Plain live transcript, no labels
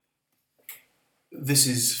This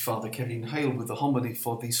is Father Kevin Hale with the homily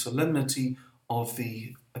for the solemnity of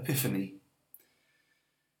the Epiphany.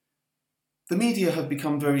 The media have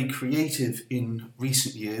become very creative in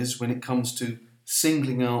recent years when it comes to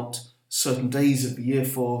singling out certain days of the year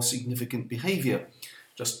for significant behaviour.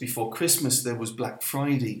 Just before Christmas there was Black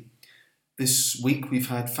Friday. This week we've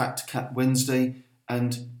had Fat Cat Wednesday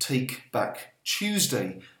and Take Back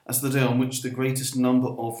Tuesday as the day on which the greatest number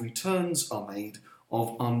of returns are made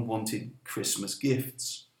of unwanted Christmas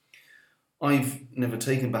gifts. I've never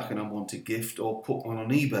taken back an unwanted gift or put one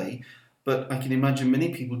on eBay, but I can imagine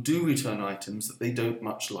many people do return items that they don't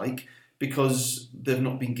much like because they've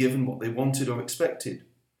not been given what they wanted or expected,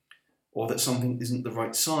 or that something isn't the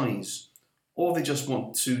right size, or they just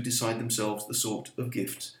want to decide themselves the sort of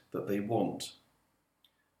gift that they want.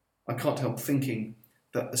 I can't help thinking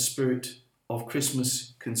that the spirit of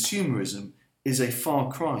Christmas consumerism is a far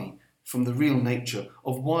cry from the real nature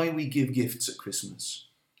of why we give gifts at Christmas.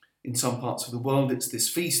 In some parts of the world, it's this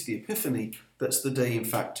feast, the Epiphany, that's the day, in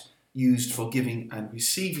fact, used for giving and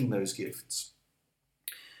receiving those gifts.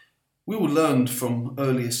 We will learn from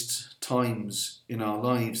earliest times in our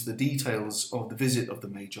lives the details of the visit of the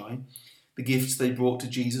Magi. The gifts they brought to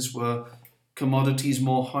Jesus were commodities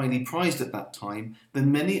more highly prized at that time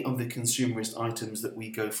than many of the consumerist items that we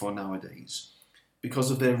go for nowadays,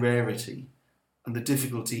 because of their rarity and the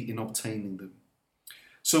difficulty in obtaining them.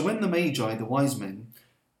 So when the Magi, the wise men,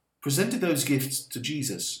 presented those gifts to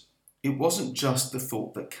Jesus, it wasn't just the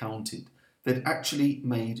thought that counted. They'd actually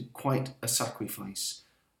made quite a sacrifice,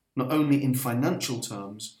 not only in financial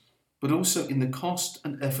terms, but also in the cost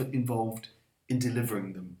and effort involved in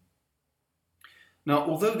delivering them. Now,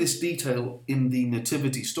 although this detail in the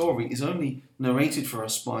Nativity story is only narrated for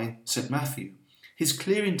us by St. Matthew, his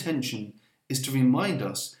clear intention is to remind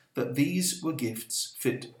us that these were gifts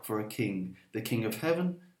fit for a king, the King of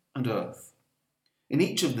heaven and earth. In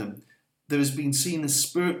each of them, there has been seen a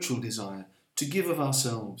spiritual desire to give of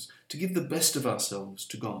ourselves, to give the best of ourselves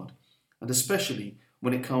to God, and especially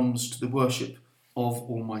when it comes to the worship of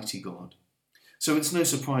Almighty God. So it's no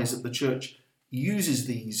surprise that the Church uses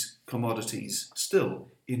these commodities still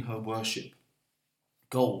in her worship.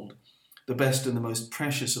 Gold, the best and the most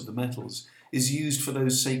precious of the metals, is used for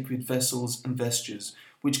those sacred vessels and vestures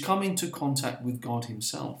which come into contact with God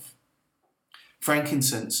himself.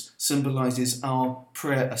 Frankincense symbolises our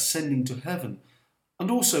prayer ascending to heaven,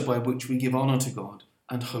 and also by which we give honour to God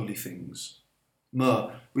and holy things.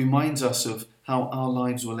 Myrrh reminds us of how our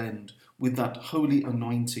lives will end with that holy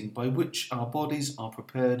anointing by which our bodies are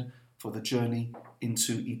prepared for the journey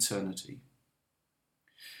into eternity.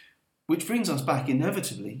 Which brings us back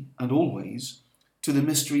inevitably and always to the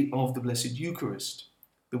mystery of the Blessed Eucharist,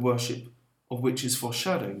 the worship of which is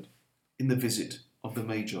foreshadowed in the visit of the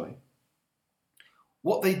Magi.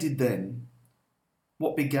 What they did then,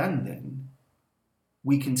 what began then,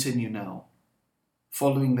 we continue now,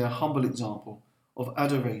 following their humble example of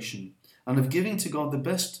adoration and of giving to God the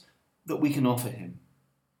best that we can offer him.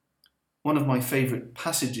 One of my favourite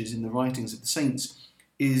passages in the writings of the saints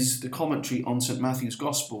is the commentary on St. Matthew's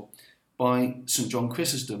Gospel by St. John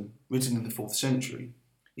Chrysostom, written in the 4th century.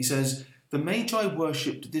 He says, "The Magi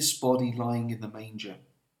worshipped this body lying in the manger.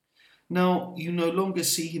 Now you no longer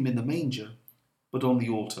see him in the manger, but on the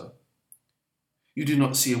altar. You do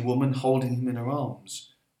not see a woman holding him in her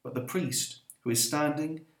arms, but the priest who is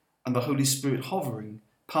standing and the Holy Spirit hovering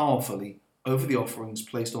powerfully over the offerings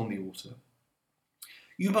placed on the altar.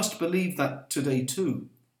 You must believe that today too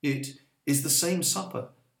it is the same supper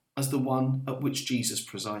as the one at which Jesus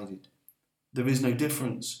presided. There is no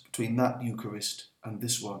difference between that Eucharist and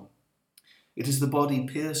this one. It is the body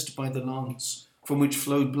pierced by the lance, from which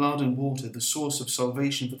flowed blood and water, the source of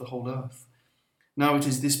salvation for the whole earth. Now it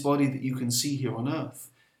is this body that you can see here on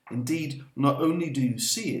earth. Indeed, not only do you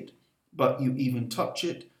see it, but you even touch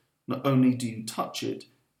it. Not only do you touch it,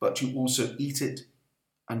 but you also eat it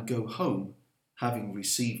and go home, having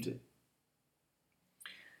received it."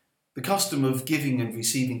 The custom of giving and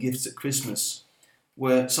receiving gifts at Christmas,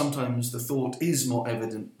 where sometimes the thought is more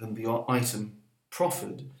evident than the item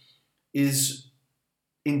proffered, is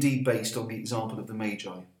indeed based on the example of the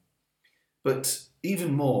Magi, but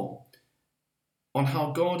even more on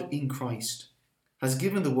how God in Christ has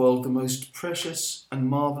given the world the most precious and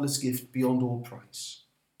marvellous gift beyond all price.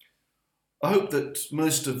 I hope that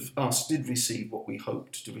most of us did receive what we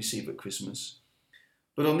hoped to receive at Christmas,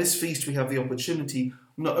 but on this feast we have the opportunity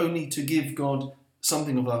not only to give God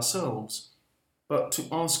something of ourselves, but to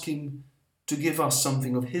ask him to give us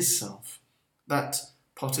something of his self, that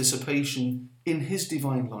participation in his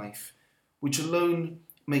divine life, which alone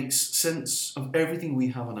makes sense of everything we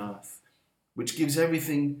have on earth, which gives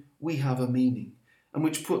everything we have a meaning, and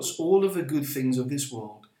which puts all of the good things of this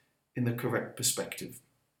world in the correct perspective.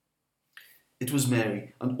 It was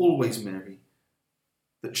Mary, and always Mary,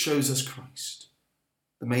 that shows us Christ.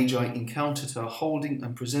 The Magi encountered her holding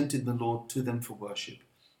and presented the Lord to them for worship,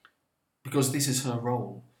 because this is her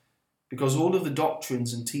role, because all of the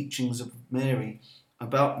doctrines and teachings of Mary,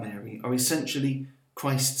 about Mary, are essentially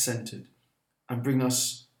Christ-centered and bring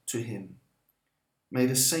us to him. May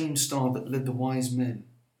the same star that led the wise men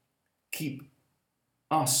keep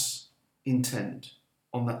us intent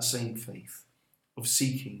on that same faith of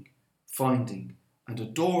seeking, finding, and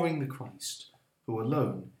adoring the Christ who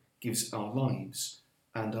alone gives our lives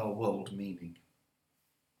and our world meaning.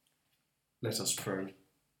 Let us pray.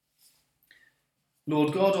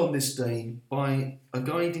 Lord God, on this day, by a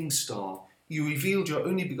guiding star, you revealed your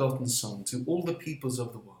only begotten Son to all the peoples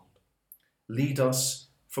of the world. Lead us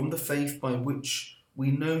from the faith by which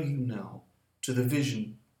we know you now to the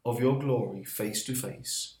vision of your glory face to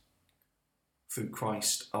face. Through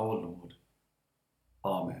Christ our Lord.